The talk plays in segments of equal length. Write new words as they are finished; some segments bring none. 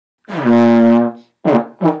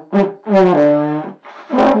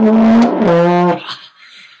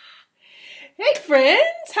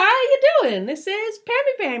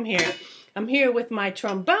here with my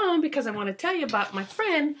trombone because I want to tell you about my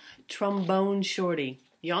friend, Trombone Shorty.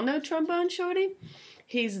 Y'all know Trombone Shorty?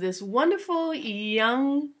 He's this wonderful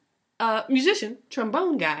young musician,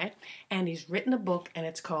 trombone guy, and he's written a book, and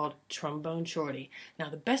it's called Trombone Shorty. Now,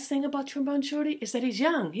 the best thing about Trombone Shorty is that he's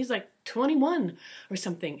young. He's like 21 or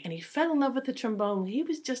something, and he fell in love with the trombone. He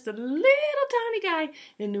was just a little tiny guy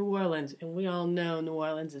in New Orleans, and we all know New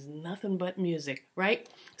Orleans is nothing but music, right?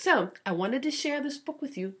 So, I wanted to share this book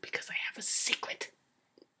with you because I have a secret.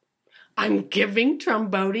 I'm giving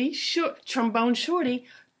Trombone Shorty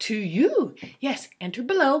to you. Yes, enter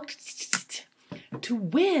below to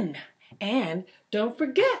win. And don't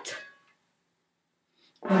forget,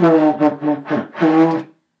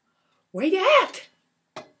 where you at?